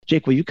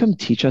Jake, will you come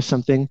teach us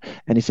something?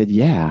 And he said,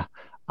 yeah,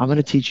 I'm going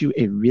to teach you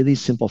a really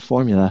simple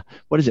formula.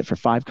 What is it for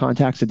 5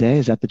 contacts a day?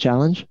 Is that the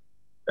challenge?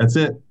 That's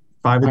it.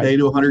 Five a All right. day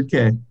to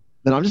 100K.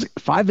 Then I'm just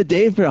 5 a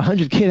day for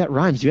 100K. That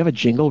rhymes. Do you have a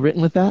jingle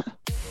written with that?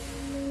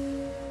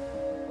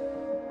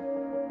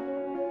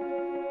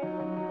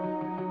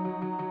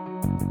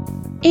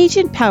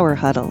 Agent Power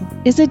Huddle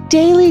is a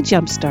daily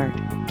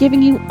jumpstart,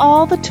 giving you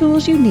all the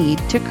tools you need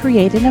to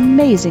create an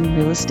amazing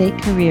real estate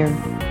career.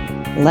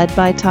 Led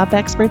by top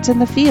experts in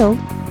the field,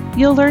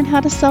 you'll learn how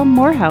to sell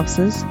more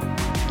houses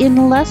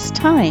in less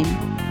time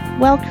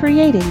while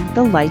creating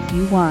the life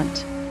you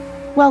want.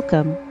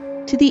 Welcome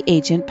to the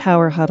Agent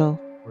Power Huddle.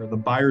 Where the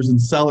buyers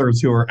and sellers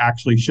who are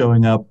actually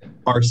showing up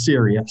are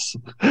serious.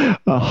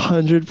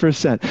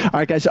 100%. All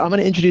right, guys. So I'm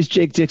going to introduce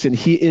Jake Dixon.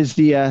 He is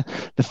the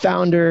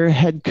founder,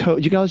 head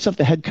coach. You call yourself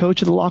the head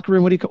coach of the locker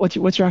room?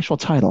 What's your actual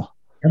title?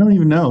 I don't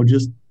even know.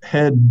 Just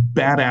head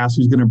badass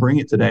who's going to bring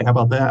it today. How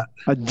about that?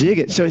 I dig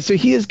it. So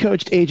he has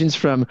coached agents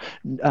from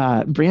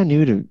brand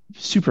new to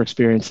super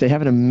experienced. They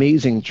have an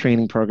amazing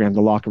training program,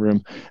 the locker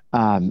room.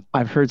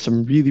 I've heard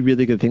some really,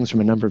 really good things from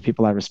a number of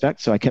people I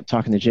respect. So I kept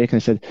talking to Jake and I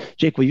said,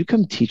 Jake, will you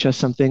come teach us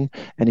something?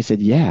 And he said,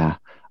 yeah,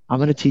 I'm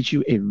going to teach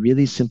you a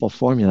really simple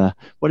formula.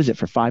 What is it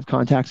for 5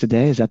 contacts a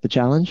day? Is that the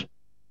challenge?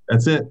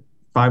 That's it.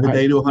 Five a All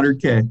day right. to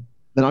 100K.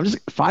 Then I'm just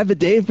 5 a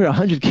day for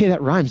 100K.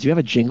 That rhymes. Do you have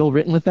a jingle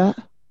written with that?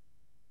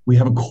 We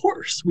have a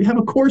course. We have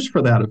a course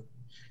for that.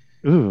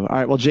 Ooh,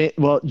 all right.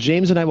 Well,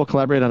 James and I will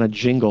collaborate on a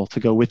jingle to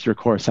go with your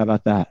course. How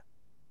about that?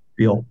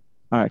 Deal.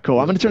 All right, cool.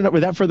 I'm going to turn it,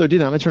 without further ado,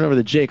 I'm going to turn it over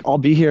to Jake. I'll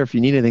be here if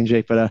you need anything,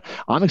 Jake, but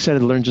I'm excited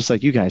to learn just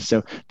like you guys.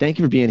 So thank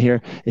you for being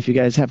here. If you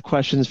guys have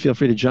questions, feel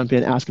free to jump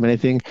in, ask him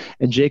anything.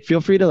 And Jake,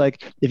 feel free to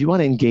if you want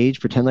to engage,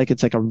 pretend like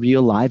it's like a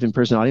real live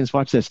in-person audience.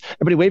 Watch this.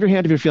 Everybody wave your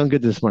hand if you're feeling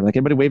good this morning. Like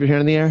everybody wave your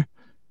hand in the air.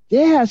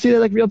 Yeah, see, they're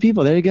like real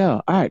people. There you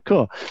go. All right,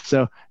 cool.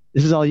 So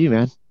this is all you,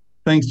 man.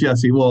 Thanks,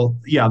 Jesse. Well,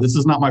 yeah, this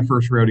is not my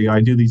first rodeo. I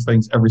do these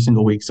things every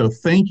single week. So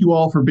thank you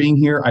all for being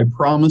here. I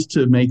promise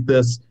to make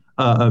this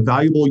a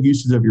valuable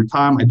usage of your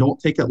time. I don't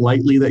take it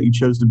lightly that you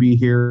chose to be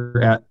here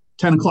at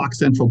 10 o'clock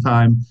Central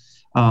Time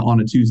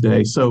on a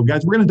Tuesday. So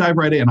guys, we're going to dive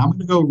right in. I'm going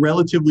to go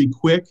relatively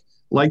quick.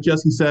 Like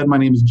Jesse said, my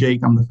name is Jake.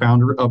 I'm the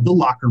founder of The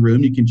Locker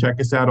Room. You can check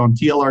us out on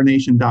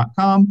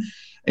tlrnation.com.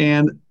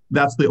 And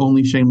that's the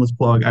only shameless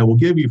plug I will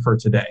give you for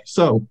today.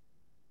 So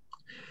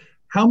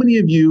how many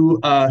of you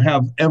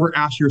have ever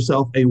asked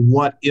yourself a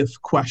what if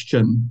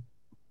question?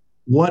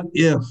 What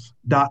if ...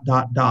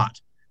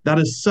 That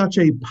is such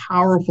a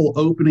powerful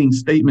opening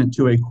statement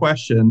to a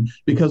question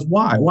because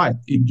why? Why?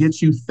 It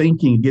gets you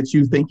thinking. It gets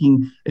you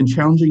thinking and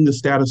challenging the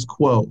status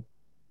quo.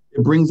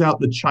 It brings out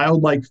the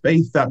childlike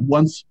faith that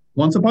once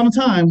upon a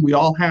time we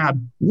all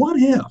had. What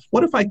if?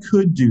 What if I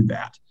could do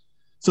that?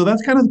 So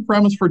that's kind of the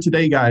premise for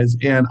today, guys.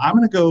 And I'm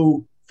going to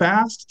go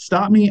fast.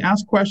 Stop me,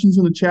 ask questions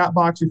in the chat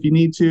box if you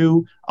need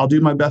to. I'll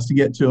do my best to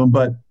get to them.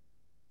 But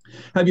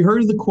have you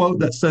heard of the quote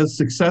that says,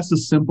 success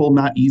is simple,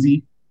 not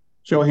easy?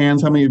 Show of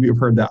hands, how many of you have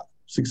heard that?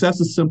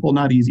 Success is simple,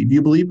 not easy. Do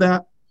you believe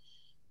that?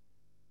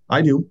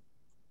 I do.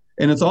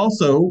 And it's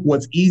also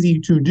what's easy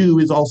to do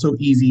is also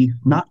easy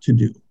not to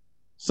do.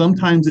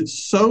 Sometimes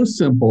it's so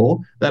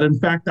simple that, in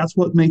fact, that's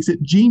what makes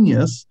it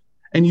genius.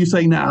 And you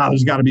say, nah,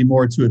 there's got to be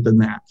more to it than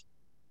that.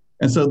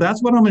 And so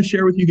that's what I'm going to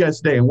share with you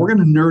guys today. And we're going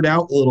to nerd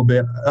out a little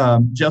bit.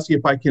 Jesse,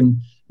 if I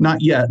can, not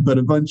yet, but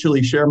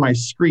eventually share my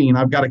screen.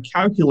 I've got a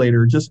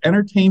calculator. Just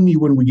entertain me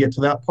when we get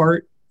to that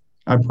part.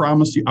 I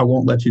promise you, I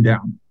won't let you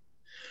down.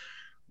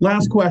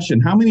 Last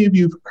question. How many of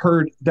you have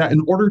heard that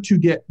in order to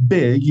get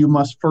big, you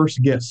must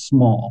first get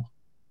small?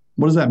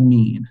 What does that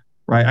mean?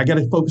 Right? I got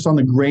to focus on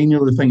the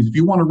granular things. If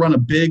you want to run a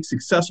big,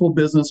 successful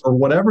business or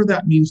whatever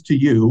that means to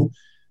you,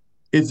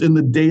 it's in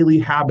the daily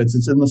habits.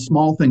 It's in the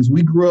small things.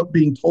 We grew up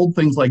being told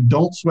things like,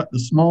 don't sweat the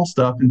small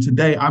stuff. And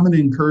today I'm going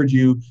to encourage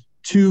you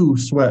to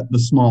sweat the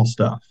small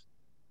stuff.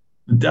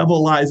 The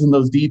devil lies in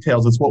those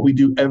details. It's what we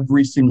do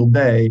every single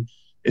day.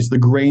 It's the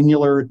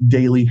granular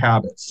daily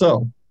habits.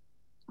 So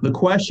the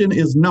question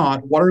is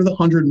not, what are the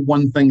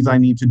 101 things I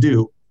need to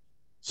do?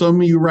 Some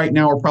of you right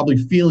now are probably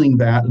feeling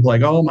that,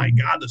 like, oh my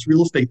God, this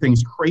real estate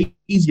thing's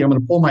crazy. I'm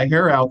going to pull my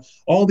hair out.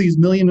 All these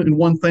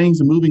 1,000,001 things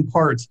and moving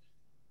parts.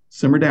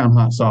 Simmer down,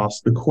 hot sauce.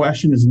 The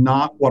question is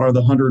not what are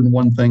the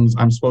 101 things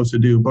I'm supposed to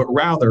do, but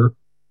rather,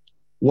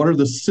 what are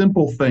the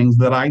simple things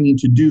that I need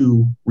to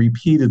do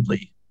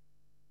repeatedly?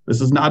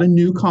 This is not a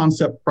new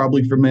concept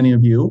probably for many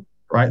of you,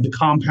 right? The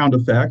compound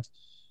effect.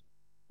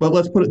 But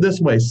let's put it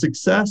this way.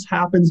 Success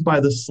happens by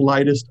the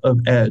slightest of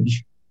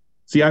edge.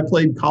 See, I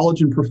played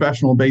college and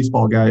professional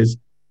baseball, guys.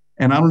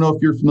 And I don't know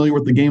if you're familiar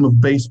with the game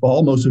of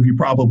baseball. Most of you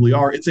probably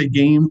are. It's a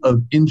game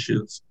of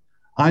inches.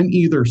 I'm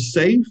either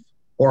safe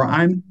or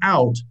I'm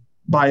out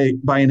by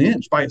an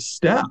inch, by a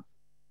step,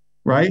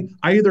 right?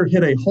 I either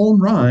hit a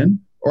home run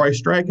or I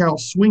strike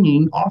out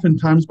swinging,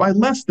 oftentimes by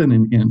less than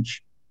an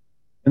inch.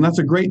 And that's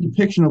a great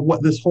depiction of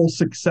what this whole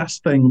success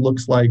thing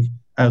looks like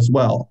as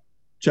well.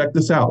 Check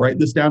this out. Write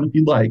this down if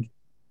you'd like.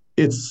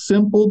 It's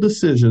simple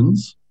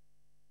decisions,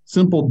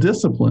 simple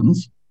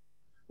disciplines,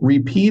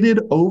 repeated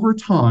over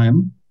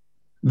time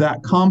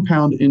that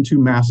compound into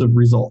massive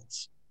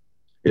results.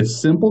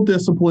 It's simple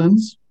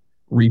disciplines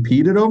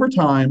repeated over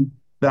time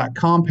that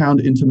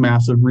compound into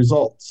massive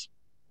results.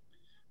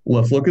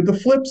 Let's look at the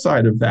flip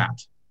side of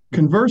that.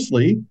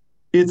 Conversely,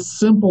 it's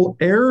simple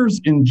errors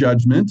in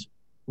judgment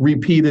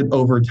repeated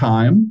over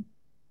time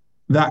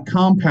that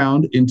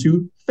compound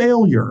into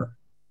failure,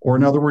 or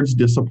in other words,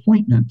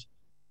 disappointment.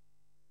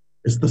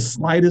 It's the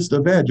slightest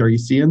of edge. Are you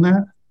seeing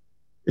that?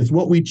 It's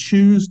what we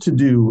choose to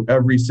do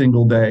every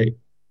single day.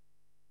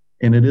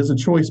 And it is a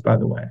choice, by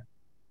the way.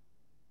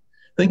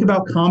 Think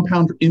about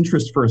compound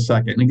interest for a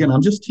second. And again,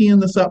 I'm just teeing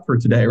this up for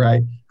today,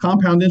 right?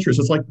 Compound interest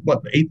is like,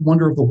 what, the eighth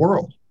wonder of the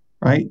world,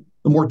 right?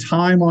 The more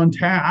time on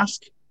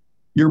task,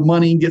 your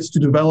money gets to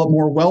develop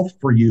more wealth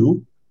for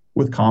you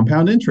with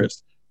compound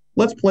interest.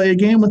 Let's play a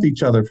game with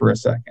each other for a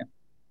second.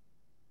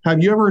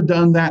 Have you ever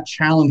done that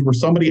challenge where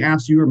somebody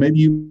asks you, or maybe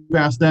you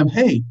asked them,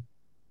 hey,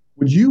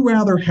 would you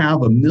rather have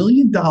 $1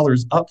 million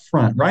up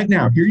front right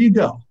now? Here you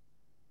go.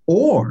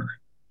 Or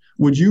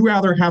would you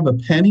rather have a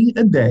penny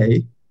a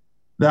day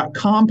that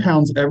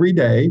compounds every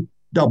day,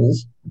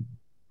 doubles,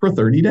 for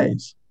 30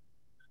 days?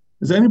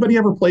 Has anybody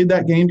ever played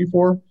that game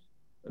before?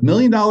 $1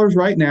 million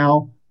right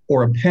now,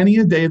 or a penny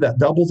a day that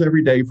doubles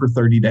every day for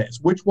 30 days.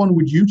 Which one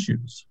would you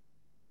choose?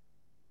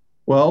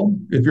 Well,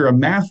 if you're a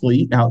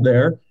mathlete out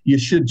there, you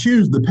should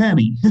choose the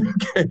penny.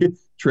 Okay,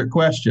 trick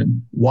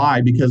question.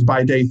 Why? Because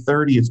by day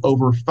 30, it's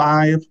over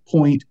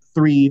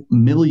 $5.3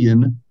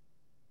 million.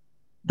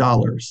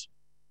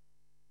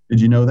 Did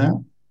you know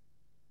that?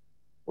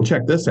 Well,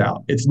 check this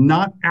out. It's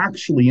not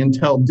actually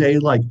until day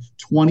like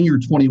 20 or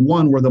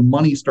 21 where the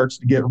money starts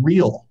to get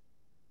real.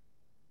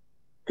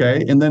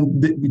 Okay, and then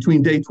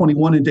between day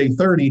 21 and day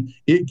 30,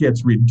 it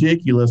gets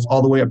ridiculous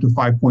all the way up to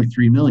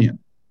 5.3 million.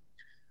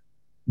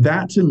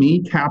 That to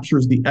me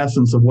captures the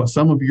essence of what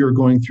some of you are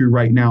going through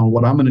right now and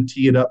what I'm going to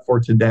tee it up for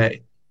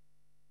today.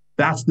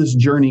 That's this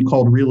journey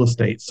called real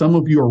estate. Some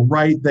of you are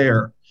right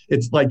there.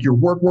 It's like you're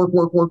work,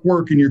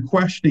 and you're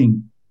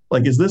questioning,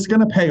 like, is this going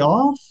to pay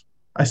off?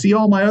 I see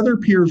all my other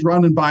peers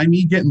running by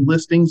me, getting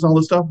listings and all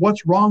this stuff.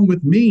 What's wrong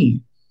with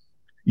me?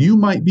 You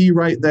might be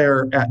right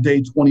there at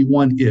day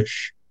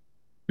 21-ish,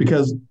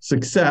 because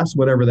success,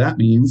 whatever that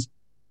means,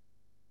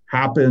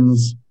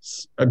 happens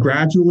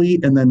gradually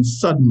and then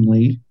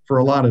suddenly for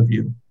a lot of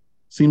you.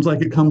 Seems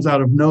like it comes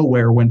out of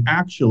nowhere when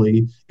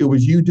actually it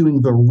was you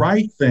doing the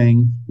right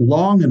thing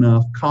long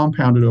enough,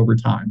 compounded over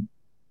time.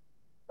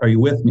 Are you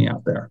with me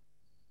out there?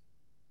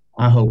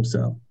 I hope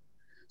so.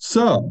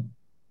 So,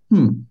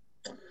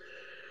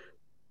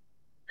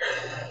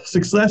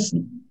 success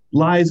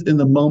lies in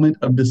the moment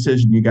of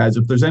decision, you guys.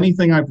 If there's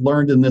anything I've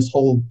learned in this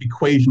whole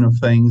equation of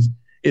things,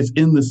 it's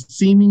in the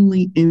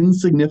seemingly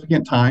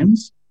insignificant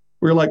times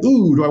where you're like,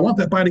 ooh, do I want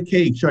that bite of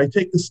cake? Should I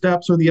take the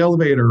steps or the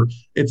elevator?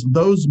 It's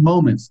those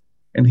moments.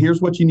 And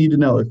here's what you need to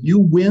know. If you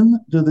win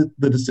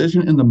the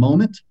decision in the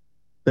moment,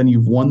 then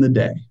you've won the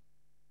day.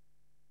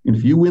 And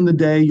if you win the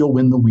day, you'll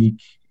win the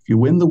week. If you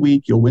win the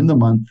week, you'll win the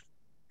month.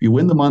 If you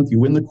win the month, you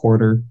win the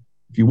quarter.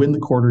 If you win the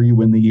quarter, you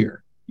win the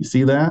year. You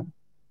see that?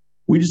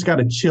 We just got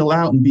to chill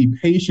out and be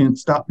patient,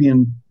 stop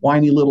being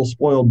whiny little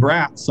spoiled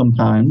brats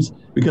sometimes,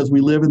 because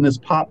we live in this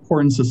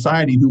popcorn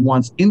society who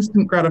wants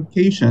instant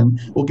gratification.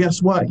 Well,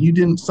 guess what? You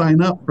didn't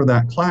sign up for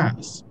that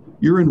class.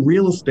 You're in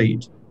real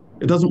estate.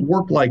 It doesn't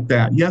work like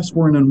that. Yes,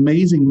 we're in an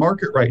amazing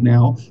market right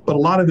now, but a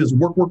lot of it is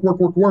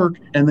work,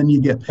 and then you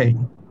get paid.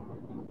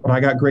 But I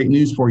got great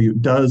news for you.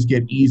 It does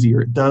get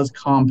easier. It does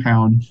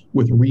compound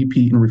with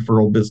repeat and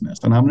referral business.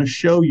 And I'm going to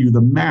show you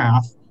the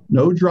math.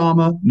 No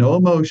drama, no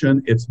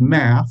emotion. It's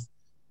math.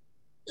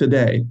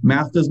 Today,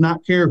 math does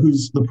not care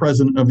who's the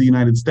president of the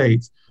United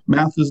States.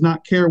 Math does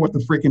not care what the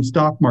freaking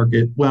stock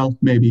market, well,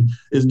 maybe,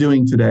 is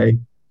doing today.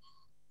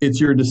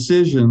 It's your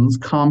decisions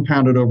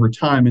compounded over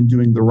time and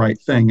doing the right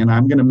thing. And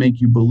I'm going to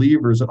make you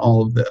believers in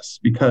all of this,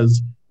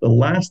 because the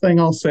last thing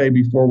I'll say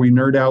before we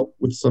nerd out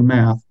with some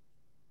math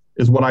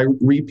is what I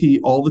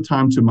repeat all the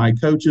time to my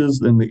coaches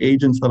and the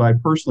agents that I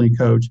personally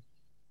coach.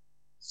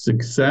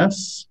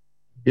 Success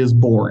is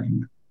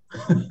boring.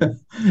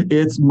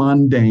 It's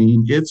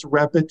mundane, it's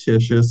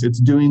repetitious, it's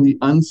doing the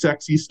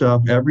unsexy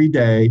stuff every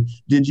day.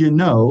 Did you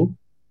know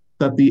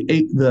that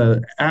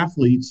the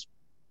athletes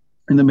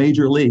in the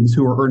major leagues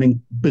who are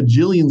earning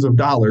bajillions of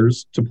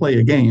dollars to play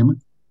a game,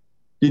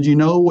 did you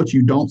know what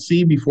you don't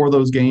see before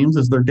those games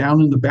is they're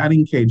down in the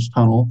batting cage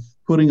tunnel,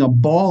 putting a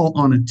ball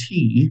on a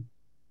tee,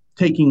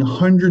 taking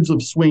hundreds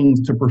of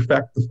swings to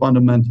perfect the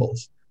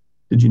fundamentals?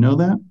 Did you know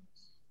that?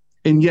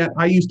 And yet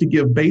I used to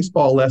give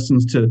baseball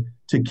lessons to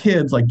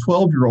kids like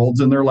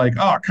 12-year-olds, and they're like,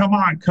 oh, come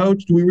on,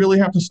 coach, do we really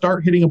have to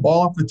start hitting a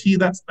ball off the tee?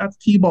 That's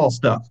T-ball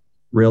stuff.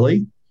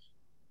 Really?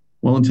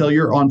 Well, until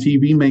you're on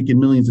TV making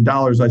millions of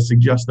dollars, I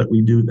suggest that we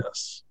do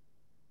this.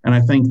 And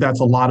I think that's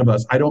a lot of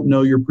us. I don't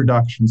know your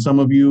production. Some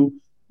of you,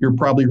 you're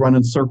probably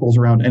running circles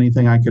around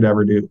anything I could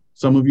ever do.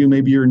 Some of you,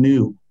 maybe you're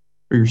new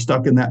or you're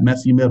stuck in that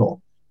messy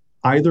middle.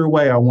 Either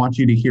way, I want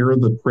you to hear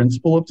the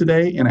principle of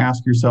today and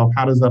ask yourself,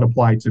 how does that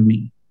apply to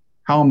me?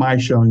 How am I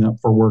showing up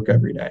for work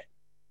every day?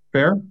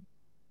 Fair?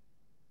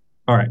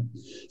 All right.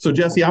 So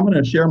Jesse, I'm going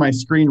to share my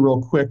screen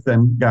real quick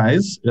then,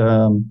 guys.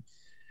 And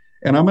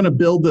I'm going to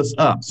build this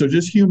up. So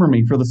just humor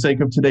me for the sake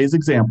of today's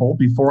example.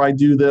 Before I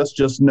do this,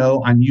 just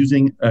know I'm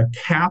using a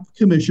cap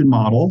commission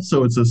model.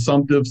 So it's a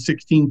assumptive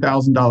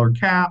 $16,000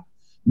 cap.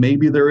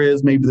 Maybe there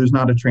is, maybe there's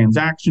not a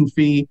transaction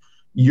fee.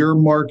 Your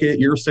market,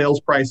 your sales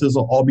prices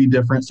will all be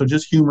different. So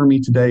just humor me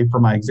today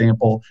for my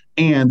example.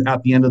 And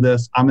at the end of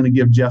this, I'm going to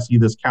give Jesse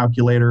this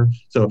calculator.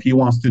 So if he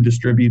wants to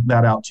distribute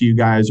that out to you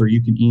guys, or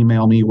you can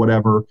email me,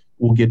 whatever,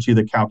 we'll get you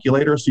the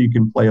calculator so you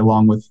can play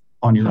along with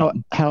on your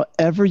own.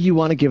 However you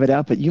want to give it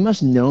out, but you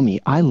must know me.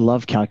 I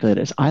love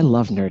calculators. I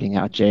love nerding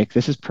out, Jake.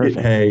 This is perfect.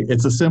 Hey,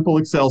 it's a simple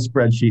Excel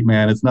spreadsheet,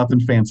 man. It's nothing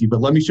fancy, but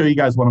let me show you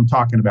guys what I'm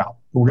talking about.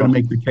 We're going to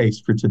make the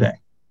case for today.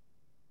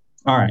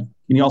 All right.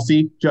 Can you all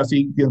see?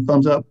 Jesse, give a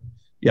thumbs up?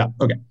 Yeah.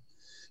 Okay.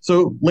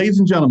 So ladies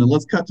and gentlemen,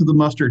 let's cut to the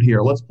mustard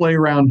here. Let's play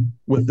around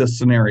with this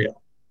scenario.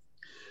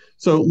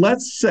 So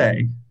let's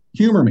say,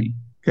 humor me,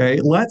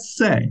 okay? Let's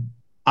say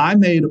I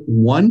made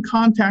one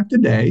contact a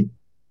day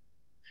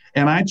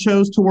and I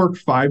chose to work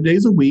 5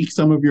 days a week.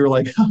 Some of you are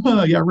like,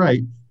 yeah,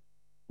 right.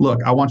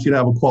 Look, I want you to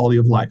have a quality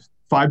of life,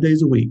 5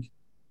 days a week.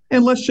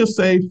 And let's just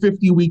say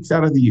 50 weeks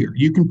out of the year.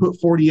 You can put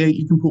 48,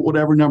 you can put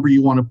whatever number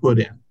you want to put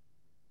in.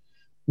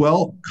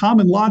 Well,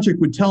 common logic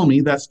would tell me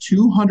that's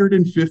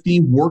 250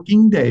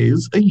 working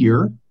days a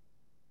year.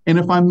 And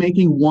if I'm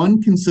making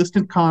one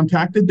consistent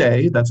contact a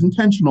day, that's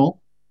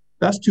intentional,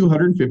 that's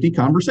 250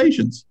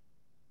 conversations.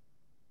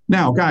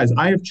 Now, guys,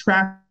 I have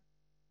tracked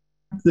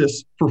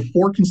this for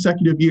 4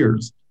 consecutive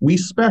years. We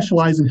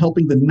specialize in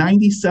helping the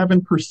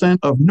 97%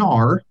 of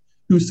NAR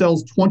who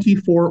sells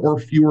 24 or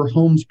fewer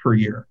homes per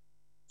year.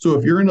 So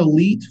if you're an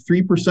elite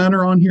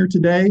 3%er on here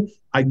today,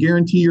 I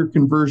guarantee your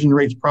conversion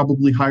rate's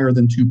probably higher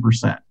than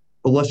 2%.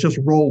 But let's just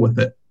roll with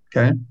it,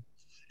 okay?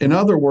 In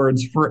other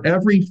words, for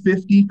every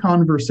 50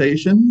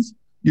 conversations,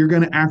 you're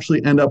going to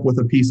actually end up with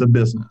a piece of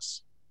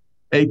business,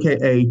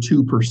 AKA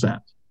 2%,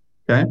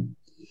 okay?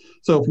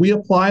 So if we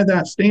apply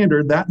that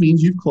standard, that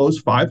means you've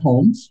closed 5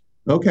 homes,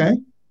 okay?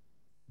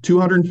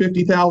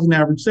 250,000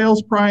 average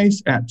sales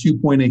price at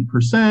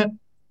 2.8%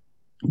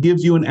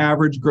 gives you an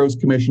average gross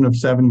commission of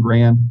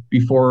 $7,000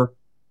 before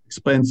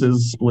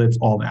expenses, splits,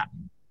 all that.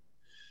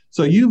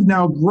 So you've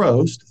now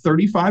grossed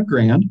 35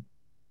 grand.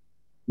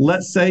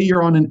 Let's say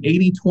you're on an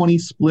 80-20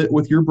 split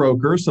with your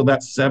broker, so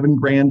that's 7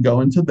 grand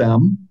going to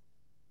them.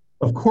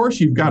 Of course,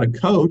 you've got a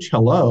coach.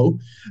 Hello.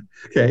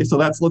 Okay, so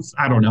that's,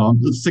 I don't know,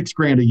 6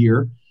 grand a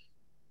year.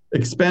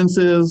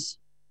 Expenses,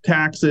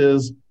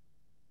 taxes,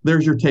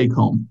 there's your take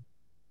home.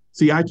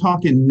 See, I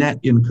talk in net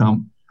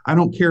income. I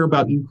don't care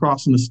about you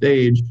crossing the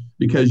stage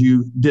because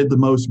you did the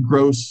most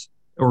gross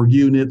or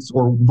units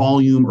or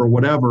volume or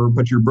whatever,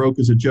 but you're broke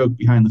as a joke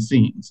behind the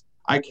scenes.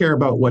 I care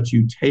about what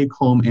you take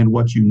home and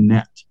what you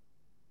net.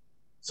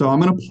 So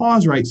I'm going to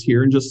pause right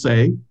here and just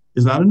say,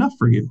 is that enough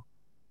for you?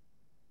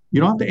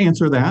 You don't have to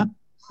answer that.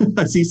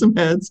 I see some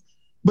heads,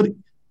 but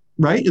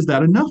right, is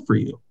that enough for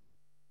you?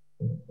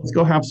 Let's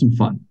go have some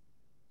fun.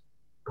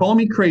 Call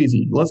me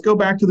crazy. Let's go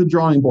back to the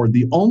drawing board.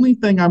 The only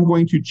thing I'm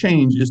going to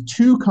change is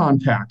 2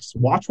 contacts.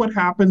 Watch what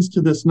happens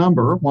to this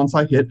number once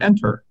I hit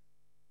enter.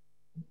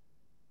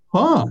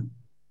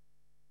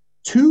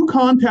 2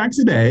 contacts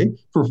a day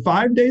for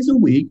 5 days a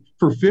week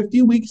for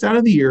 50 weeks out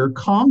of the year,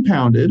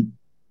 compounded.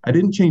 I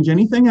didn't change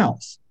anything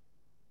else.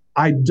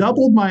 I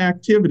doubled my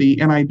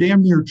activity and I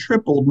damn near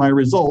tripled my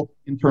result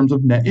in terms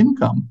of net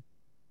income.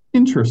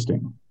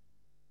 Interesting.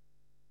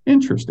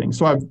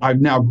 So I've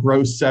now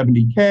grossed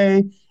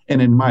 70K.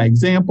 And in my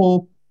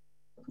example,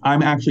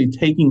 I'm actually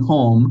taking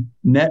home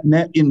net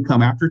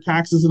income after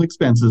taxes and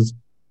expenses,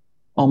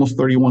 almost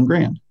 31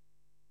 grand.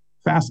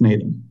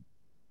 Fascinating.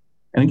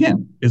 And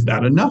again, is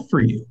that enough for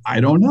you? I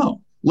don't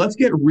know. Let's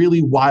get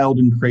really wild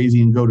and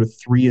crazy and go to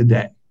 3 a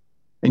day.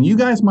 And you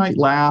guys might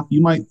laugh,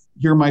 you might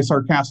hear my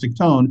sarcastic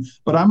tone,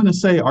 but I'm going to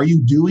say, are you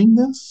doing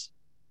this?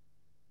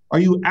 Are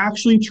you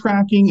actually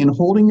tracking and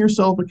holding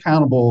yourself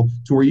accountable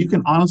to where you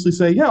can honestly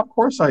say, yeah, of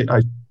course, I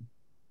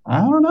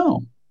don't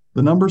know.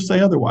 The numbers say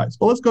otherwise.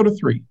 But let's go to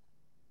 3.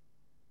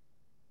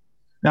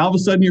 Now, all of a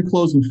sudden, you're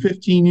closing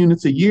 15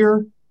 units a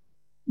year.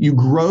 You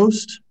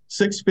grossed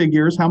 6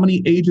 figures. How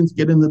many agents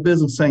get in the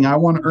business saying, I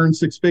want to earn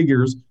 6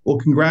 figures? Well,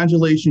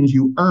 congratulations,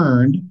 you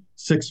earned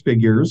 6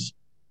 figures.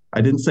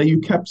 I didn't say you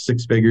kept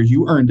 6 figures.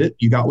 You earned it.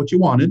 You got what you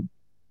wanted.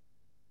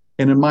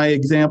 And in my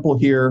example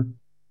here,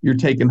 you're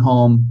taking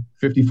home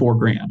 54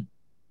 grand.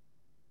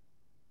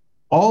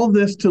 All of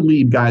this to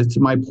lead, guys, to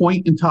my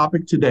point and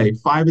topic today,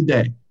 5 a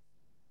day.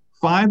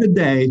 5 a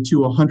day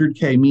to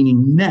 100K,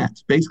 meaning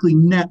net, basically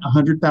net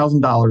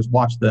 $100,000.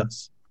 Watch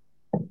this.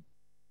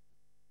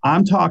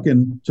 I'm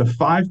talking to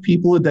 5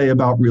 people a day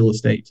about real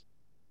estate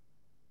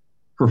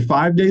for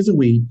 5 days a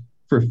week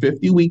for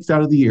 50 weeks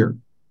out of the year.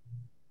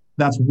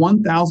 That's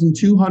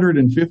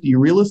 1,250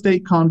 real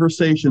estate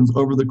conversations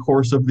over the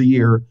course of the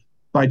year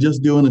by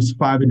just doing this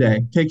 5 a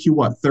day. Takes you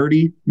what,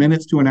 30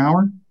 minutes to an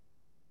hour?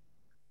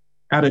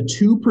 At a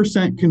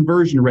 2%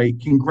 conversion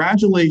rate,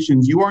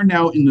 congratulations, you are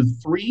now in the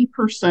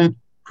 3%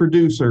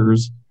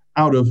 producers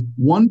out of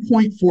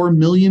 1.4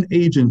 million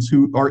agents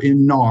who are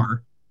in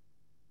NAR.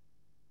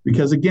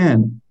 Because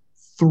again,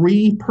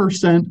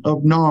 3%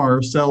 of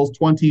NAR sells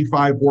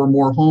 25 or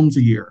more homes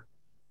a year.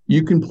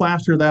 You can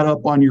plaster that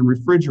up on your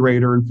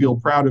refrigerator and feel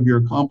proud of your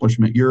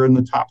accomplishment. You're in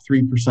the top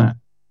 3%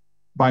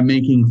 by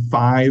making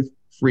 5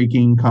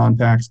 freaking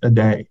contacts a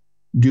day,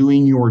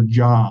 doing your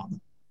job.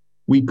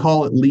 We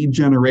call it lead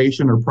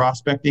generation or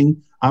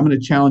prospecting. I'm going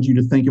to challenge you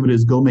to think of it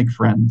as go make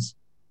friends.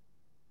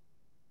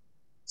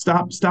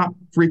 Stop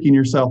freaking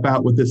yourself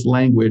out with this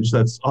language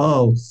that's,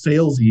 oh,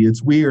 salesy,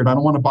 it's weird, I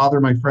don't want to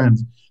bother my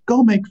friends.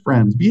 Go make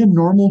friends. Be a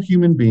normal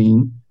human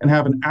being and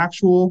have an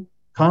actual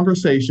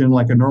conversation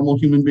like a normal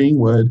human being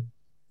would,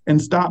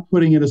 and stop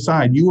putting it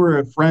aside. You were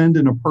a friend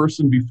and a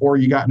person before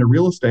you got into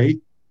real estate.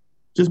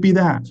 Just be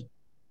that.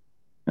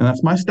 And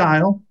that's my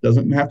style.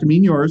 Doesn't have to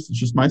mean yours. It's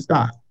just my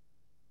style.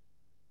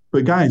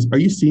 But guys, are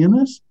you seeing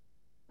this?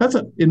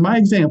 In my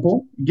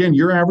example, again,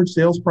 your average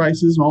sales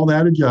prices and all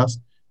that adjust.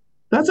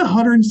 That's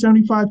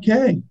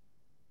 $175K.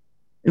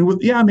 And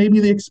with, maybe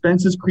the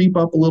expenses creep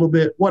up a little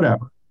bit,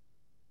 whatever.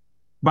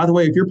 By the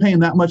way, if you're paying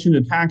that much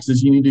into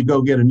taxes, you need to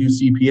go get a new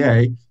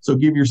CPA. So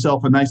give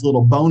yourself a nice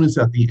little bonus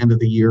at the end of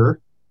the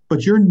year.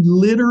 But you're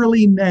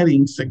literally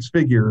netting 6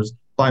 figures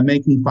by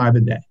making 5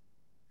 a day.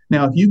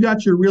 Now, if you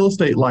got your real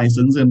estate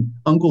license and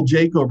Uncle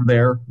Jake over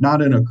there,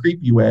 not in a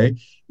creepy way,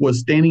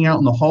 was standing out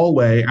in the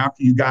hallway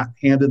after you got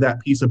handed that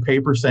piece of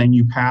paper saying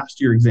you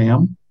passed your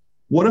exam,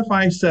 what if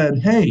I said,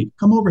 hey,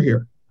 come over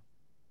here.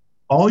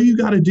 All you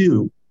got to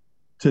do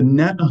to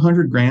net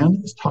 100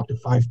 grand is talk to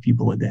 5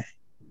 people a day.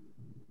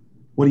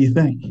 What do you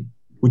think?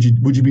 Would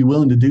you be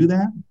willing to do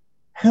that?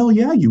 Hell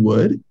yeah, you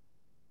would.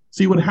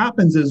 See, what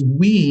happens is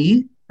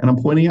we, and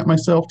I'm pointing at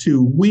myself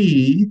too,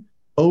 we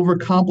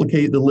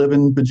overcomplicate the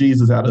living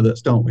bejesus out of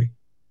this, don't we?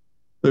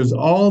 There's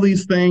all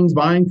these things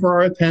vying for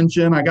our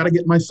attention. I got to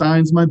get my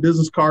signs, my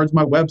business cards,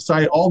 my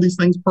website, all these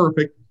things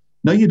perfect.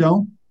 No, you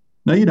don't.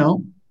 No, you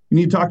don't. You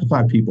need to talk to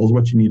 5 people is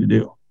what you need to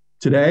do.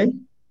 Today,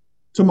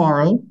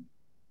 tomorrow,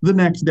 the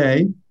next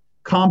day,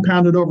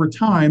 compounded over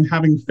time,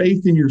 having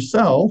faith in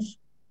yourself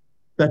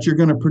that you're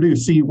going to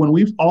produce. See, when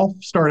we all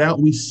start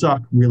out, we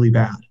suck really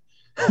bad.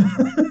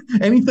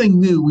 Anything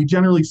new, we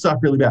generally suck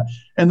really bad.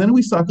 And then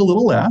we suck a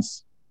little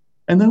less.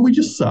 And then we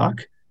just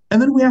suck.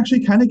 And then we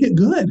actually kind of get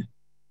good.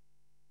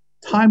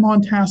 Time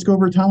on task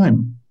over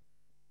time.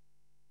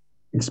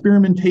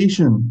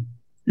 Experimentation.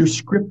 Your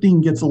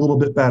scripting gets a little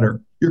bit better.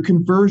 Your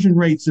conversion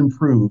rates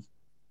improve.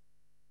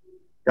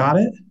 Got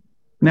it?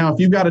 Now, if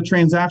you've got a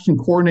transaction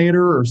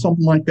coordinator or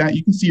something like that,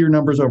 you can see your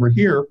numbers over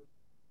here.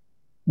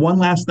 One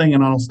last thing,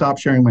 and I'll stop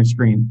sharing my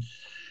screen.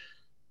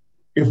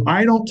 If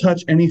I don't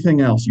touch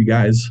anything else, you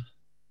guys,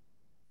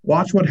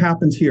 watch what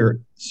happens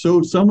here.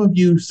 So some of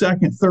you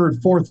 2nd,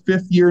 3rd, 4th,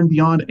 5th year and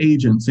beyond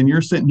agents, and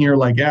you're sitting here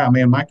like, yeah,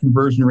 man, my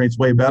conversion rate's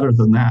way better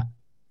than that.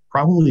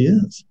 Probably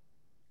is.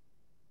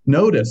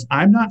 Notice,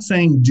 I'm not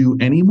saying do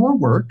any more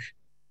work,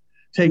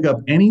 take up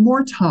any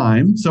more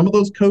time. Some of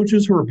those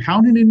coaches who are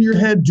pounding into your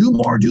head, do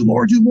more, do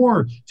more, do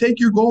more. Take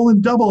your goal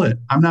and double it.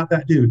 I'm not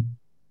that dude.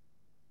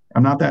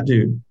 I'm not that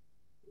dude.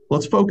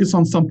 Let's focus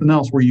on something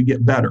else where you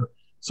get better.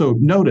 So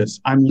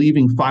notice I'm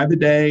leaving 5 a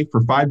day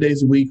for 5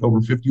 days a week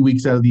over 50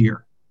 weeks out of the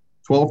year.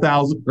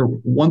 12,000 or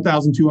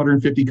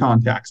 1,250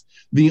 contacts.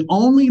 The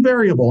only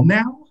variable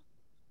now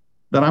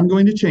that I'm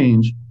going to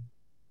change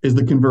is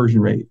the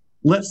conversion rate.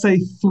 Let's say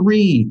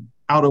 3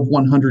 out of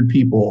 100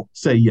 people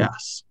say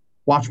yes.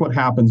 Watch what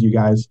happens, you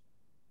guys.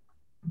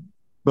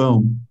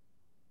 Boom.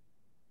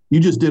 You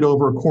just did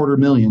over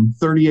 $250,000,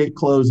 38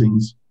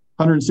 closings,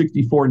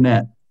 164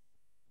 net.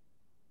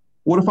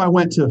 What if I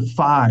went to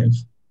 5?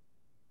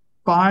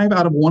 5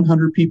 out of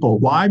 100 people.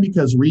 Why?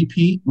 Because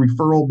repeat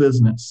referral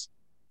business.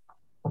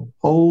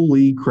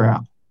 Holy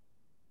crap.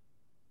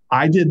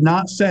 I did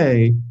not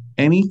say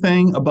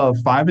anything above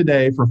 5 a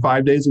day for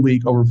 5 days a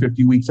week over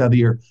 50 weeks out of the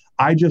year.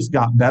 I just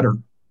got better.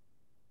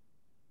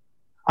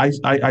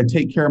 I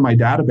take care of my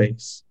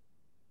database.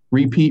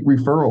 Repeat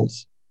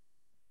referrals.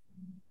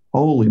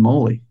 Holy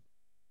moly.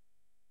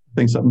 I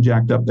think something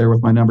jacked up there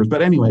with my numbers.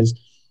 But anyways,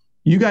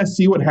 you guys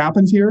see what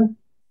happens here?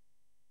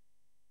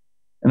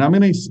 And I'm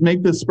going to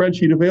make this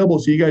spreadsheet available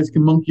so you guys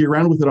can monkey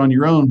around with it on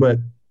your own, but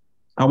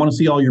I want to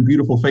see all your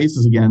beautiful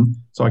faces again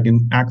so I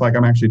can act like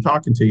I'm actually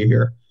talking to you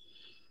here.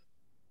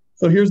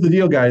 So here's the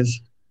deal, guys.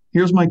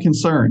 Here's my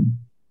concern.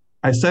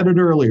 I said it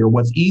earlier.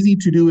 What's easy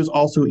to do is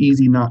also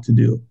easy not to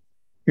do.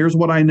 Here's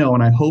what I know,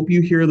 and I hope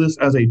you hear this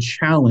as a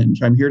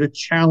challenge. I'm here to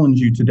challenge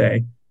you today.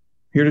 I'm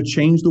here to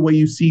change the way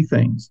you see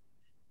things.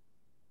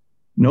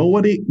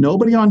 Nobody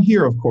on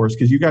here, of course,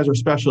 because you guys are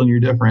special and you're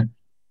different.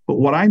 But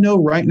what I know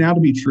right now to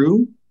be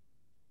true,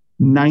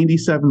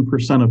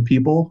 97% of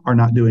people are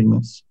not doing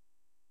this.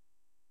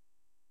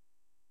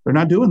 They're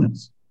not doing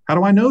this. How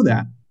do I know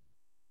that?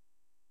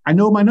 I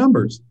know my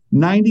numbers.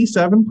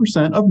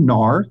 97% of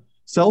NAR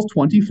sells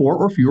 24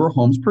 or fewer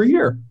homes per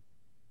year,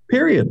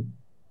 period.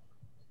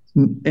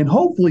 And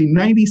hopefully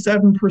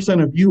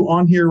 97% of you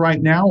on here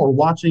right now or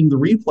watching the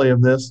replay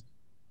of this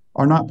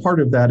are not part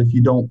of that if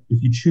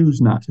you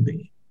choose not to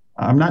be.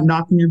 I'm not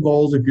knocking your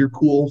goals. If you're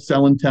cool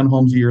selling 10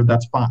 homes a year,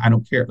 that's fine. I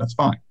don't care. That's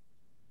fine.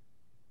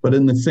 But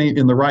in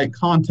the right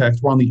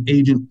context, we're on the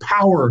agent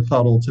power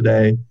huddle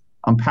today.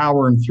 I'm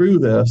powering through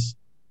this.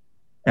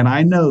 And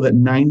I know that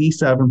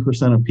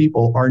 97% of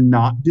people are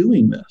not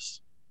doing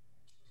this.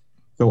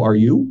 So are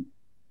you?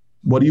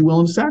 What are you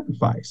willing to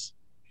sacrifice?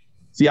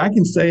 See, I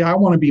can say I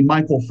want to be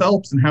Michael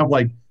Phelps and have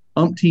like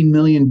umpteen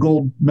million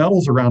gold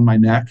medals around my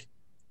neck,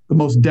 the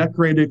most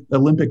decorated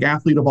Olympic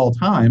athlete of all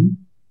time.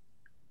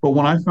 But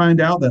when I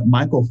find out that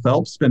Michael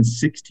Phelps spends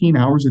 16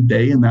 hours a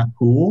day in that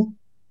pool,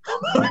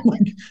 I'm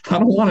like, I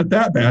don't want it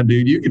that bad,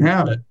 dude. You can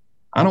have it.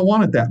 I don't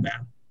want it that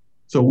bad.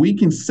 So we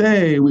can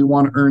say we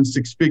want to earn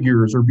six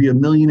figures or be a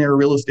millionaire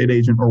real estate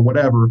agent or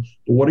whatever,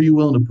 but what are you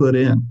willing to put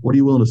in? What are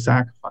you willing to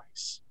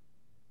sacrifice?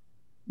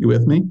 You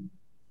with me?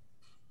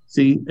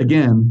 See,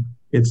 again,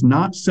 it's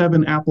not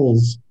 7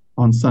 apples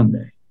on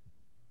Sunday.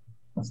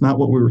 That's not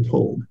what we were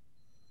told.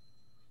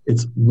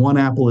 It's 1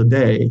 apple a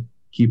day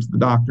keeps the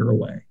doctor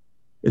away.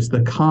 It's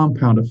the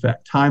compound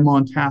effect, time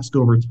on task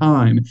over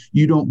time.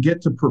 You don't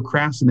get to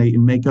procrastinate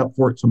and make up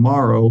for it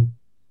tomorrow.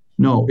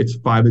 No, it's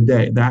 5 a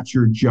day. That's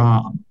your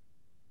job.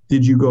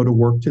 Did you go to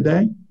work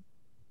today?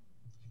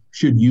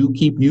 Should you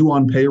keep you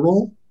on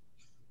payroll?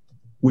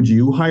 Would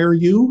you hire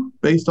you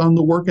based on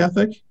the work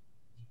ethic?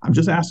 I'm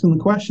just asking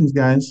the questions,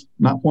 guys,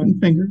 not pointing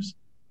fingers.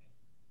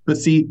 But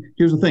see,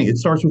 here's the thing. It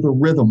starts with a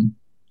rhythm.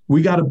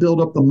 We got to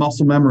build up the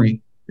muscle memory.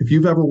 If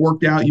you've ever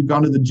worked out, you've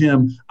gone to the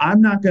gym. I'm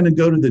not going to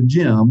go to the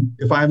gym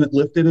if I haven't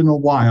lifted in a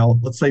while,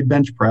 let's say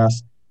bench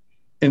press,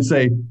 and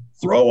say,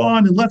 throw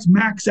on and let's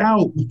max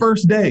out the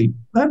first day.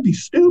 That'd be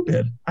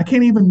stupid. I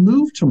can't even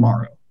move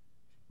tomorrow.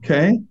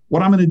 Okay.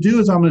 What I'm going to do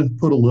is I'm going to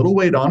put a little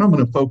weight on. I'm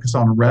going to focus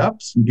on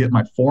reps and get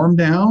my form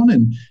down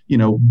and,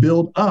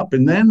 build up,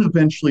 and then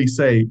eventually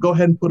say, go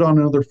ahead and put on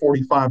another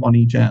 45 on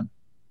each end.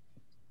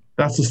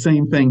 That's the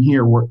same thing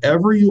here.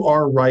 Wherever you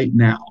are right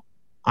now,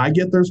 I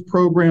get there's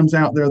programs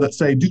out there that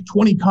say do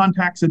 20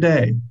 contacts a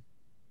day.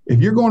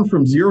 If you're going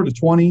from 0 to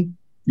 20,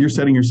 you're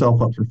setting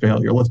yourself up for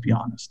failure. Let's be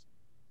honest.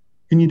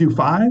 Can you do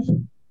 5?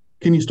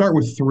 Can you start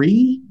with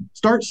 3?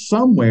 Start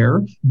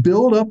somewhere,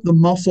 build up the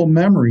muscle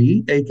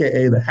memory,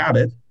 AKA the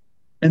habit,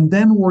 and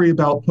then worry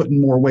about putting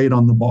more weight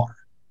on the bar.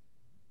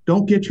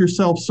 Don't get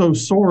yourself so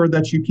sore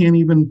that you can't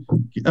even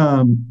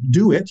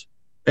do it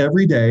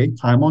every day,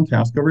 time on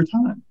task over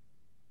time.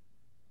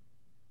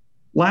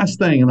 Last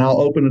thing, and I'll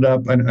open it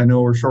up. I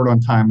know we're short on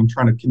time. I'm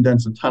trying to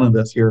condense a ton of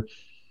this here.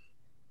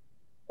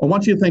 I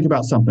want you to think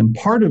about something.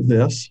 Part of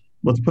this,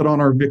 let's put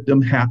on our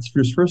victim hats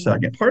just for a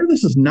second. Part of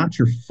this is not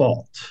your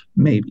fault,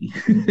 maybe,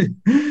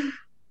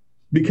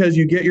 because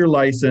you get your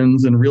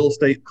license and real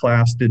estate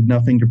class did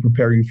nothing to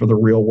prepare you for the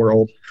real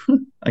world.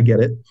 I get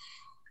it.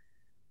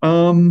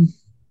 And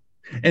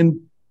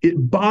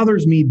it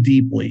bothers me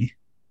deeply,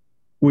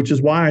 which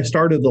is why I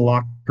started the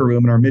locker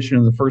room and our mission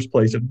in the first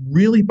place. It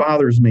really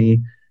bothers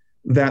me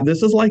that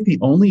this is like the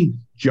only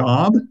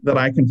job that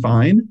I can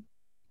find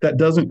that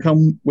doesn't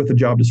come with a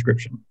job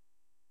description.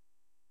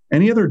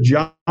 Any other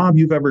job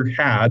you've ever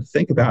had,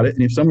 think about it.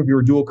 And if some of you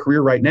are dual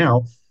career right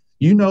now,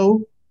 you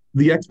know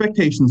the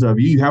expectations of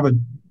you. You have a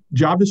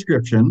job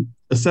description,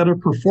 a set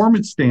of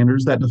performance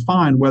standards that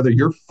define whether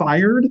you're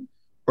fired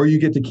or you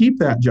get to keep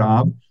that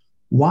job.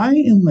 Why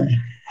in the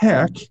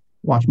heck,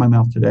 watch my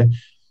mouth today,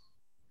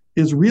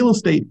 is real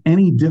estate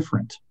any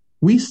different?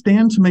 We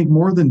stand to make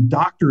more than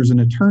doctors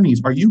and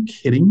attorneys. Are you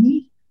kidding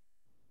me?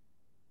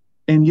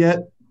 And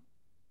yet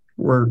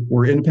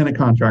we're independent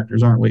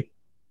contractors, aren't we?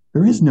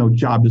 There is no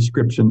job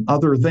description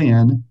other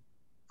than,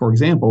 for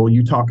example,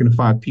 you talking to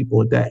 5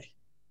 people a day,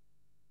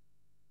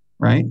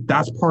 right?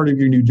 That's part of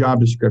your new job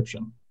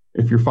description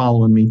if you're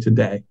following me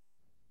today.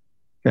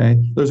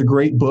 Okay. There's a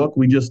great book.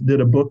 We just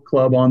did a book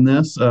club on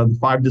this, The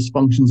 5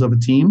 Dysfunctions of a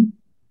Team.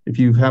 If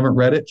you haven't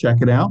read it, check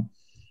it out.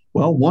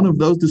 Well, one of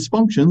those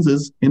dysfunctions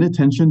is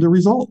inattention to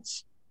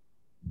results,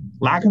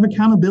 lack of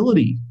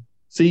accountability.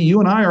 See, you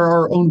and I are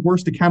our own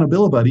worst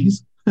accountability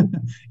buddies.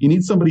 You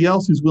need somebody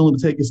else who's willing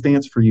to take a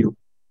stance for you,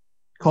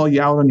 call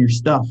you out on your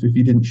stuff if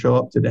you didn't show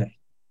up today.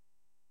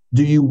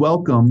 Do you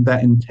welcome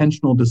that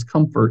intentional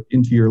discomfort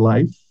into your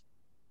life?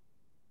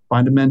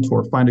 Find a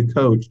mentor, find a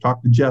coach,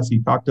 talk to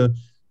Jesse, talk to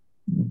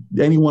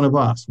any one of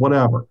us,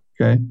 whatever,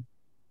 okay?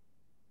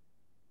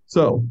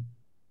 So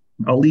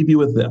I'll leave you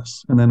with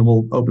this, and then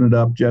we'll open it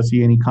up.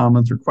 Jesse, any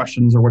comments or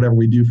questions or whatever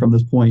we do from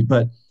this point.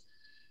 But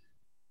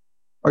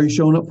are you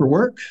showing up for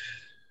work?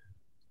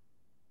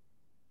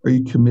 Are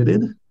you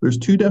committed? There's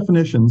 2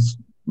 definitions,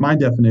 my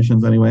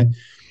definitions anyway.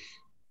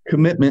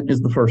 Commitment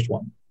is the first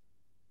one.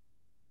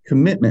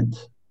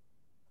 Commitment.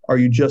 Are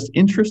you just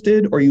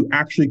interested, or are you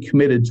actually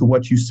committed to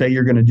what you say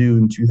you're going to do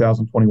in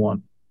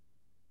 2021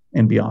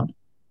 and beyond?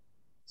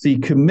 See,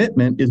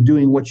 commitment is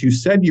doing what you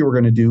said you were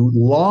going to do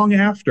long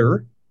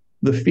after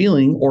the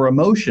feeling or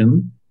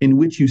emotion in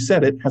which you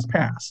said it has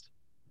passed.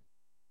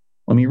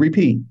 Let me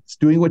repeat. It's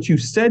doing what you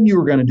said you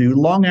were going to do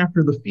long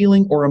after the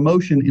feeling or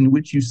emotion in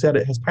which you said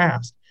it has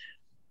passed.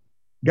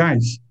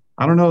 Guys,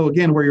 I don't know,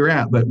 again, where you're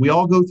at, but we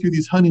all go through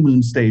these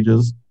honeymoon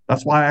stages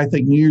That's why I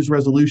think New Year's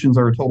resolutions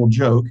are a total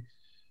joke.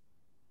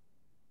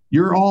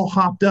 You're all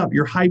hopped up.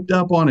 You're hyped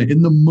up on it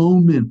in the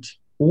moment.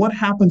 What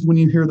happens when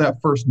you hear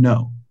that first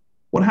no?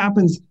 What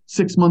happens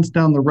 6 months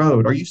down the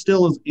road? Are you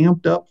still as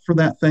amped up for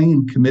that thing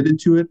and committed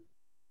to it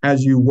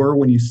as you were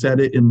when you said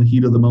it in the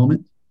heat of the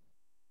moment?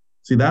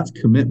 See, that's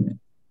commitment.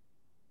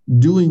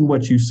 Doing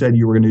what you said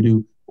you were going to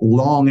do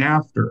long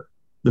after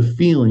the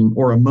feeling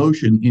or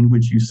emotion in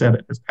which you said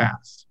it has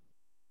passed.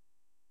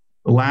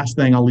 The last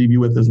thing I'll leave you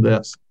with is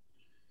this.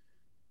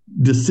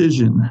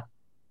 Decision.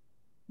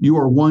 You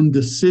are one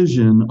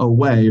decision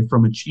away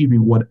from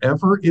achieving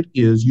whatever it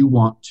is you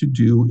want to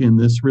do in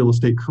this real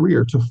estate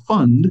career to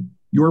fund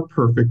your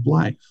perfect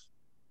life.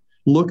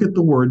 Look at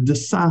the word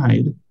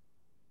decide.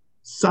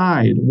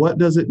 Side, what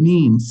does it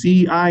mean?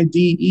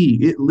 C-I-D-E.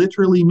 It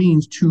literally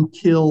means to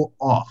kill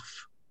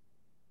off.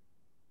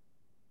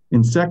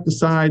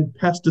 Insecticide,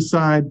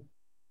 pesticide,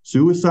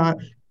 suicide,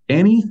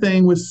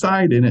 anything with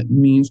side in it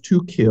means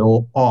to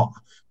kill off.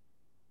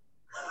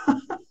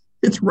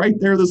 It's right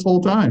there this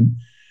whole time.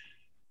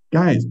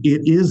 Guys,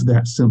 it is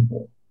that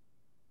simple.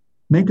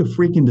 Make a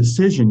freaking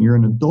decision. You're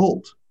an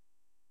adult.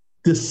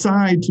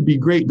 Decide to be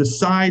great.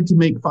 Decide to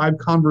make 5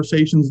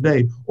 conversations a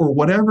day or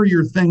whatever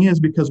your thing is,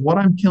 because what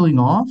I'm killing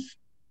off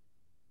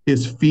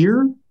is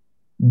fear,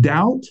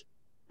 doubt,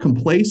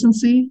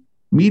 complacency,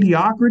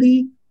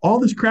 mediocrity, all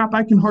this crap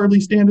I can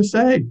hardly stand to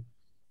say.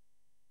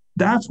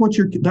 That's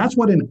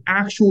what an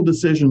actual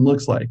decision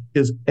looks like,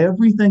 is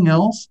everything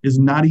else is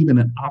not even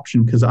an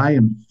option because I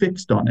am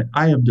fixed on it.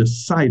 I have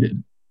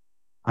decided.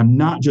 I'm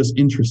not just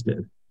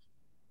interested.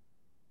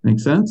 Make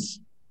sense?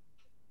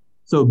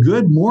 So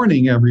good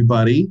morning,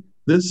 everybody.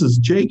 This is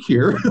Jake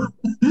here.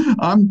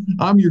 I'm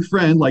your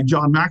friend, like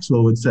John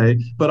Maxwell would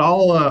say, but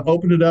I'll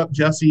open it up,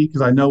 Jesse,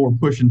 because I know we're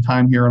pushing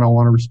time here and I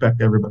want to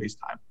respect everybody's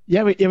time.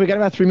 Yeah, we got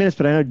about 3 minutes,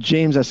 but I know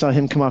James, I saw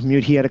him come off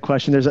mute. He had a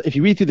question. If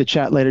you read through the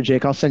chat later,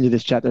 Jake, I'll send you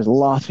this chat. There's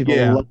lots of people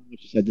who love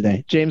what you said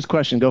today. James,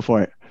 question, go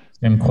for it.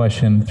 Same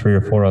question, 3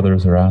 or 4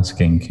 others are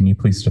asking. Can you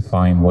please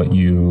define what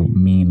you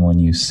mean when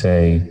you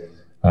say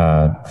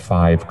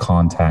 5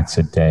 contacts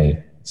a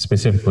day?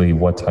 Specifically,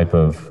 what type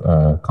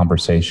of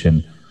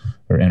conversation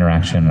or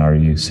interaction are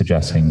you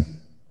suggesting?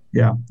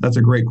 Yeah, that's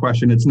a great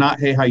question. It's not,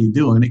 hey, how you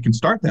doing? It can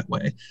start that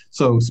way.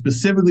 So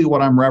specifically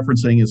what I'm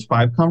referencing is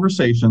 5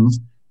 conversations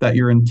that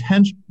your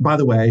intention, by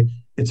the way,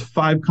 it's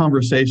 5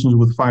 conversations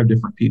with 5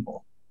 different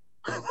people.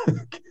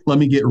 Let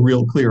me get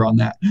real clear on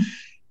that.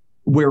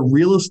 Where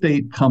real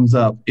estate comes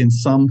up in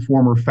some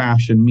form or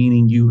fashion,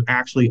 meaning you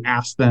actually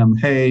ask them,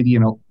 hey,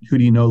 who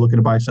do you know looking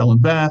to buy, sell,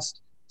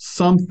 invest?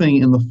 Something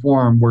in the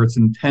form where it's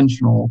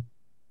intentional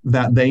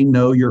that they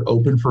know you're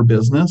open for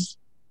business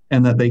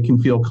and that they can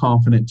feel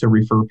confident to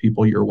refer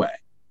people your way.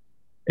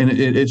 And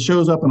it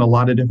shows up in a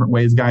lot of different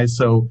ways, guys.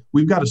 So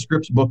we've got a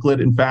scripts booklet.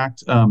 In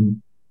fact,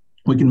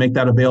 we can make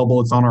that available.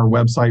 It's on our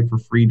website for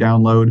free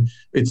download.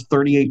 It's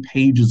 38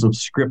 pages of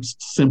scripts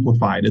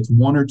simplified. It's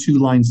 1 or 2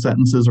 line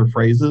sentences or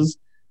phrases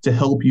to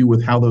help you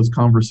with how those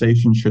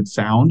conversations should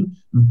sound.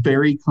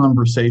 Very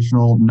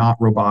conversational, not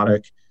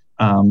robotic.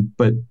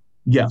 But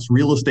yes,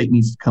 real estate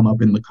needs to come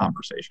up in the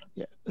conversation.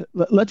 Yeah.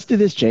 Let's do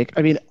this, Jake.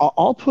 I mean,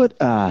 I'll put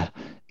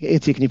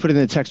can you put it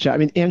in the text chat? I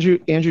mean, Andrew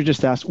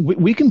just asked,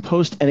 we can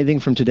post anything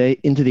from today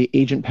into the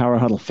Agent Power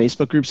Huddle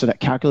Facebook group. So that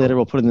calculator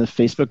will put it in the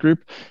Facebook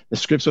group, the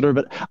scripts, whatever.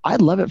 But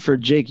I'd love it for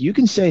Jake. You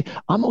can say,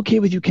 I'm okay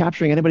with you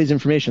capturing anybody's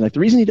information. Like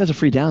the reason he does a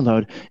free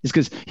download is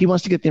because he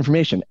wants to get the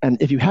information.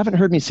 And if you haven't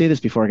heard me say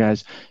this before,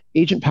 guys,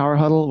 Agent Power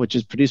Huddle, which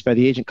is produced by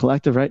the Agent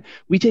Collective, right?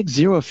 We take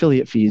 0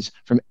 affiliate fees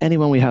from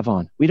anyone we have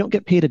on. We don't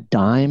get paid a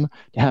dime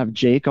to have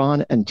Jake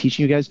on and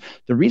teaching you guys.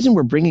 The reason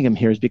we're bringing him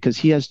here is because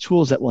he has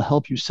tools that will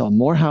help you sell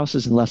more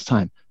houses in less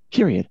time,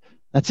 period.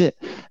 That's it.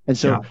 And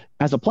so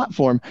as a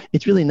platform,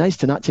 it's really nice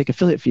to not take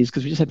affiliate fees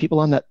because we just have people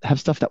on that have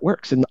stuff that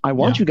works. And I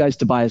want you guys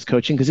to buy his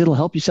coaching because it'll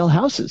help you sell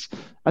houses.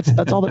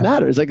 That's all that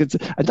matters. Like it's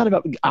not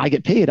about I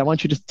get paid. I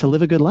want you to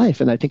live a good life.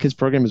 And I think his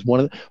program is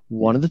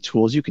one of the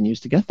tools you can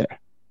use to get there.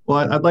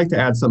 Well, I'd like to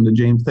add something to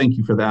James. Thank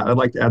you for that. I'd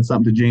like to add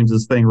something to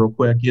James's thing real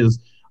quick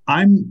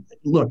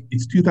look,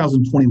 it's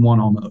 2021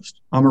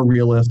 almost. I'm a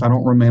realist. I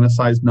don't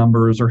romanticize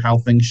numbers or how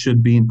things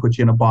should be and put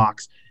you in a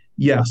box.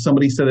 Yeah,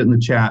 somebody said it in the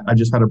chat. I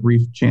just had a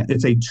brief chance.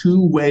 It's a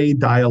 2-way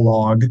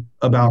dialogue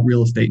about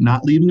real estate,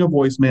 not leaving a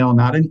voicemail,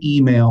 not an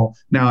email.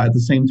 Now, at the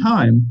same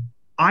time,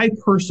 I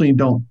personally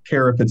don't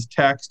care if it's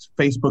text,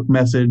 Facebook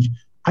message.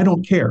 I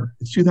don't care.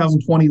 It's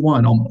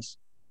 2021 almost.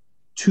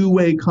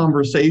 2-way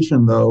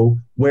conversation, though,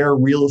 where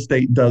real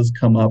estate does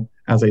come up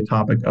as a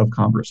topic of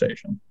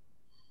conversation.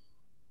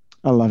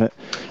 I love it.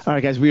 All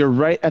right, guys, we are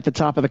right at the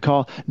top of the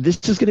call. This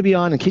is going to be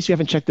on, in case you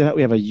haven't checked it out,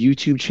 we have a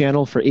YouTube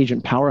channel for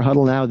Agent Power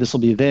Huddle now. This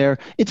will be there.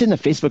 It's in the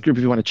Facebook group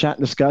if you want to chat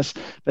and discuss.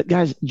 But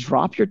guys,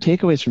 drop your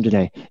takeaways from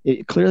today.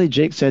 Clearly,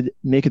 Jake said,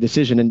 make a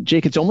decision. And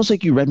Jake, it's almost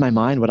like you read my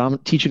mind. What I'm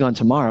teaching on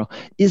tomorrow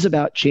is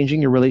about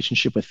changing your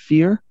relationship with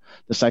fear,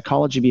 the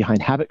psychology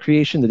behind habit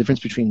creation, the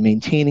difference between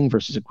maintaining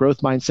versus a growth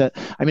mindset.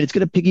 I mean, it's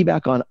going to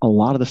piggyback on a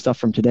lot of the stuff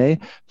from today,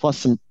 plus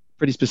some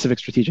pretty specific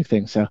strategic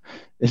things. So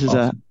this is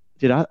awesome.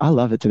 Dude, I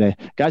love it today.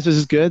 Guys, this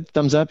is good.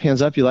 Thumbs up,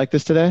 hands up. You like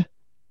this today?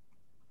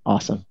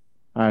 Awesome.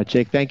 All right,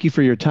 Jake, thank you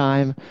for your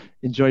time.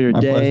 Enjoy your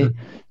day. Pleasure.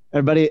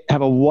 Everybody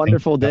have a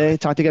wonderful day.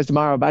 Talk to you guys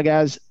tomorrow. Bye,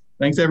 guys.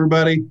 Thanks,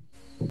 everybody.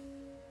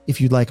 If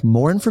you'd like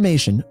more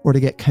information or to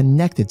get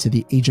connected to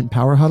the Agent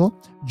Power Huddle,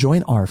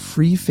 join our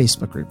free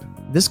Facebook group.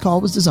 This call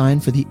was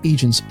designed for the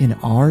agents in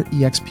our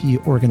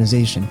EXP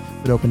organization,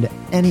 but open to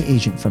any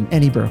agent from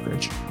any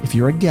brokerage. If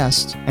you're a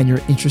guest and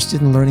you're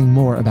interested in learning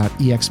more about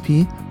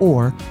EXP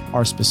or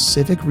our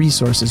specific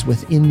resources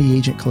within the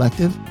Agent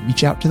Collective,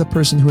 reach out to the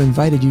person who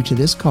invited you to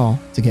this call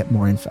to get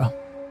more info.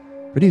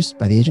 Produced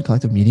by the Agent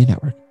Collective Media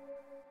Network.